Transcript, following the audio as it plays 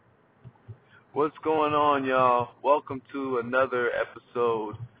What's going on, y'all? Welcome to another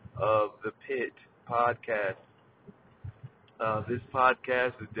episode of the Pit Podcast. This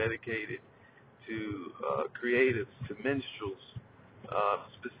podcast is dedicated to creatives, to minstrels,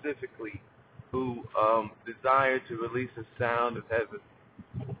 specifically, who desire to release the sound of heaven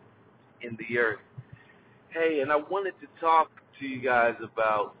in the earth. Hey, and I wanted to talk to you guys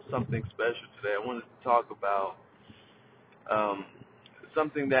about something special today. I wanted to talk about um,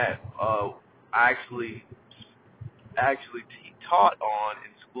 something that I actually taught on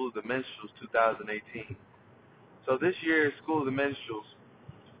in School of the Minstrels 2018. So this year, School of the Minstrels,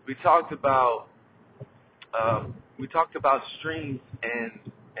 we talked about streams and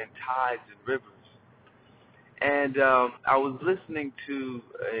tides and rivers. And I was listening to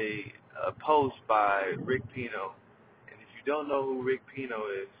a post by Rick Pino, and if you don't know who Rick Pino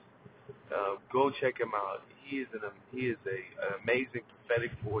is, go check him out. He is an amazing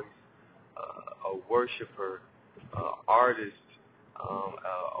prophetic voice, a worshiper, artist, a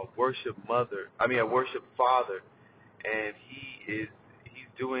a worship father, and he's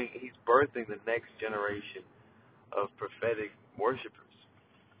birthing the next generation of prophetic worshipers.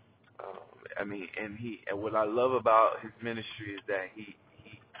 And what I love about his ministry is that he's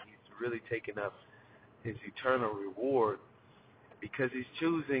really taken up his eternal reward because he's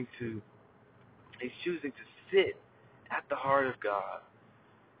choosing to sit at the heart of God,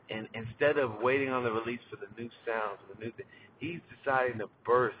 and instead of waiting on the release for the new sounds, the new thing, he's deciding to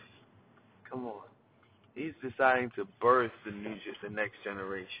birth. Come on, he's deciding to birth the next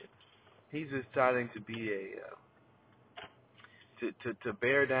generation. He's deciding to be to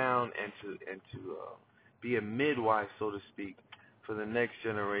bear down and to be a midwife, so to speak, for the next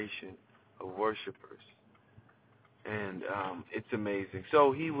generation of worshipers. And it's amazing.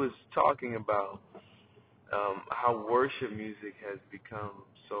 So he was talking about how worship music has become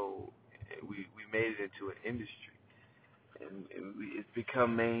so, we made it into an industry, and it's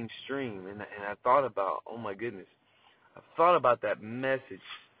become mainstream. And I thought about, oh my goodness, I thought about that message.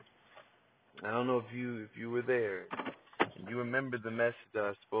 I don't know if you were there. You remember the message that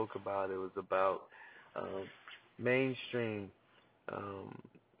I spoke about? It was about mainstream um,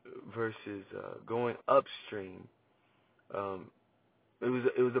 versus going upstream. Um, it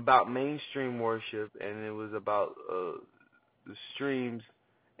was about mainstream worship, and it was about the streams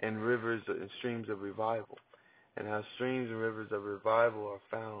and rivers and streams of revival, and how streams and rivers of revival are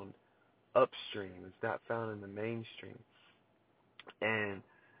found upstream. It's not found in the mainstream. And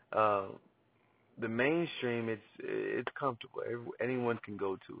the mainstream, it's comfortable. Anyone can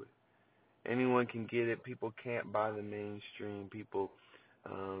go to it. Anyone can get it. People can't buy the mainstream. People,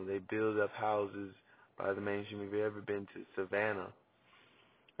 they build up houses by the mainstream. Have you ever been to Savannah?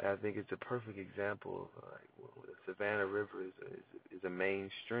 I think it's a perfect example of the Savannah River is a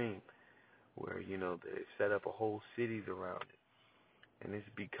mainstream where they've set up a whole cities around it, and it's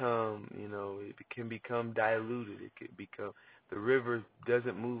become it can become diluted. It could become, the river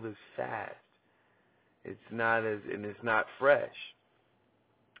doesn't move as fast. It's not fresh.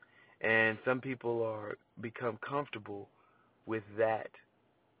 And some people become comfortable with that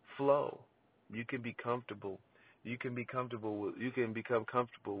flow. You can be comfortable. You can become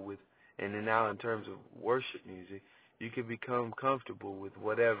comfortable with, and then now in terms of worship music, you can become comfortable with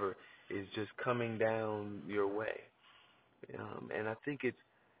whatever is just coming down your way. And I think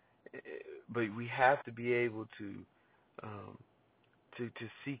but we have to be able to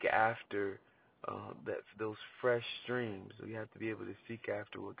seek after those fresh streams. We have to be able to seek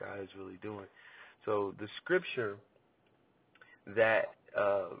after what God is really doing. So the scripture that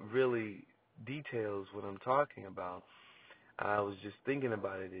really details what I'm talking about, I was just thinking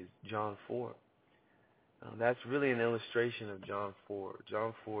about it, is John 4. That's really an illustration of John 4.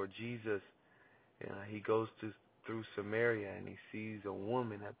 John 4, Jesus, he goes through Samaria, and he sees a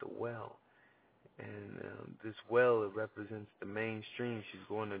woman at the well. And this well, it represents the mainstream. She's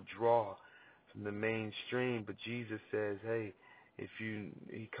going to draw from the mainstream, but Jesus says, hey,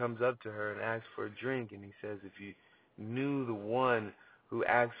 he comes up to her and asks for a drink, and he says, if you knew the one who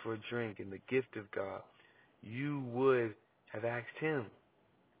asks for a drink and the gift of God, you would have asked him.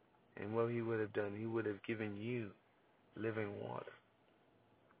 And what he would have done, he would have given you living water,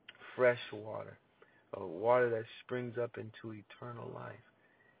 fresh water, water that springs up into eternal life.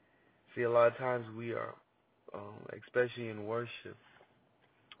 See, a lot of times we are, especially in worship,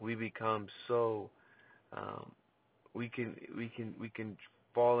 we become so, we can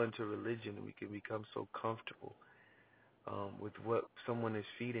fall into religion. We can become so comfortable with what someone is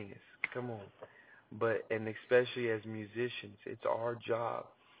feeding us. Come on. And especially as musicians, it's our job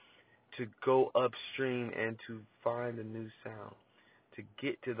to go upstream and to find a new sound, to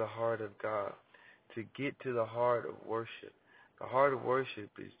get to the heart of God, to get to the heart of worship. The heart of worship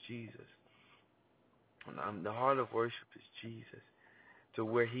is Jesus. The heart of worship is Jesus. To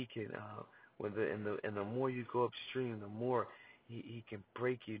where He can, and the more you go upstream, the more He can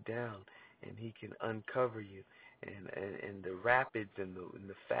break you down, and He can uncover you, and the rapids and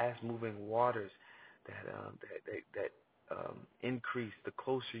the fast moving waters that increase the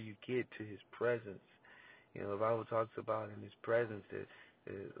closer you get to His presence. The Bible talks about in His presence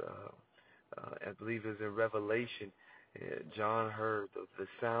I believe it's in Revelation. John heard the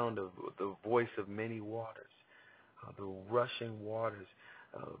sound of the voice of many waters, the rushing waters.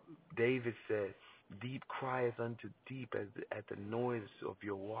 David said, "Deep crieth unto deep at the noise of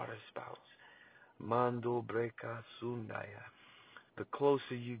your water spouts." Mando breka sundaya. The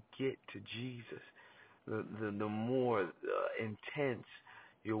closer you get to Jesus, the more intense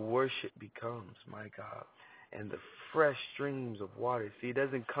your worship becomes, my God. And the fresh streams of water. See, it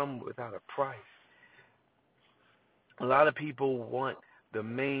doesn't come without a price. A lot of people want the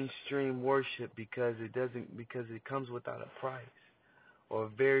mainstream worship because it comes without a price or a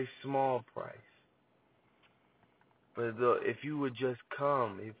very small price. But if you would just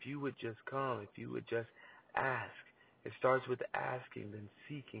come, if you would just ask. It starts with asking, then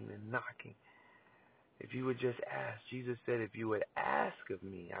seeking, then knocking. If you would just ask, Jesus said, if you would ask of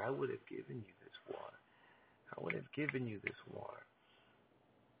me, I would have given you this water. I would have given you this water.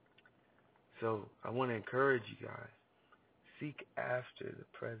 So I want to encourage you guys. Seek after the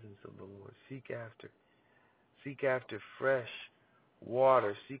presence of the Lord. Seek after fresh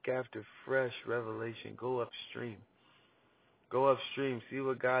water. Seek after fresh revelation. Go upstream. Go upstream. See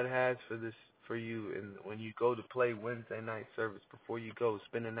what God has for you. And when you go to play Wednesday night service, before you go,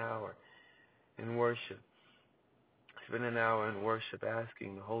 spend an hour in worship. Spend an hour in worship,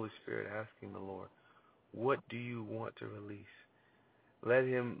 asking the Holy Spirit, asking the Lord, what do you want to release? Let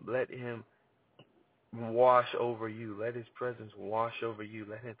Him wash over you. Let His presence wash over you.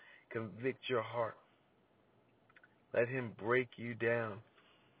 Let Him convict your heart. Let Him break you down.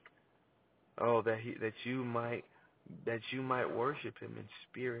 Oh, that you might worship Him in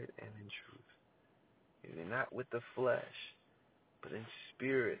spirit and in truth. Not with the flesh, but in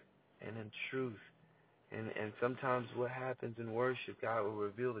spirit and in truth. And sometimes what happens in worship, God will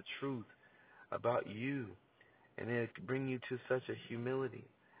reveal the truth about you, and it bring you to such a humility.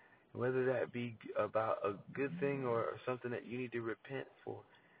 Whether that be about a good thing or something that you need to repent for,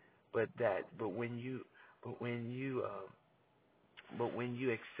 but when you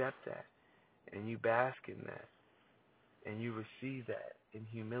accept that and you bask in that and you receive that in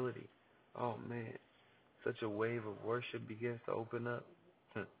humility, oh man, such a wave of worship begins to open up.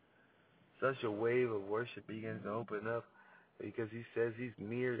 Such a wave of worship begins to open up because He says He's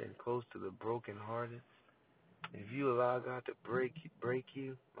near and close to the brokenhearted. If you allow God to break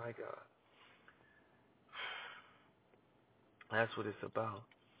you, my God. That's what it's about.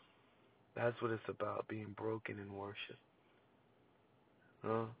 That's what it's about, being broken in worship.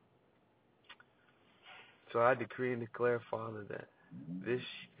 Huh? So I decree and declare, Father, that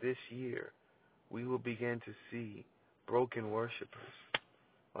this year we will begin to see broken worshipers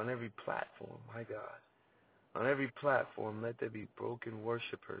on every platform, my God. On every platform, let there be broken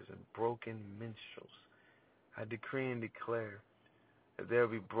worshipers and broken minstrels. I decree and declare that there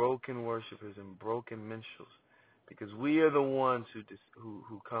will be broken worshipers and broken minstrels, because we are the ones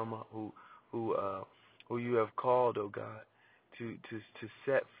who come up, who you have called, oh God, to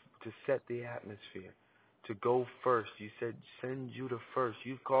set the atmosphere, to go first. You said send Judah first.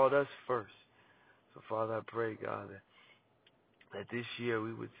 You've called us first. So Father, I pray, God, that this year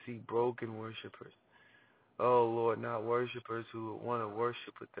we would see broken worshipers. Oh Lord, not worshipers who want to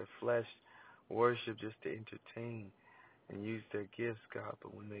worship with their flesh, worship just to entertain and use their gifts, God.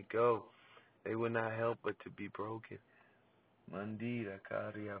 But when they go, they will not help but to be broken. Mandira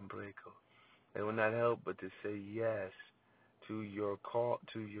Kariambreko. They will not help but to say yes to your call,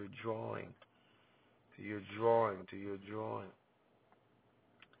 to your drawing.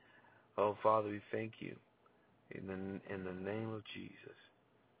 Oh Father, we thank you. In the name of Jesus,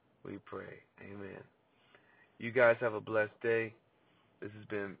 we pray. Amen. You guys have a blessed day. This is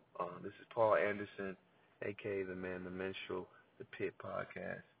Paul Anderson, aka the Man, the Minstrel, the Pit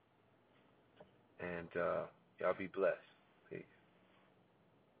Podcast, and y'all be blessed.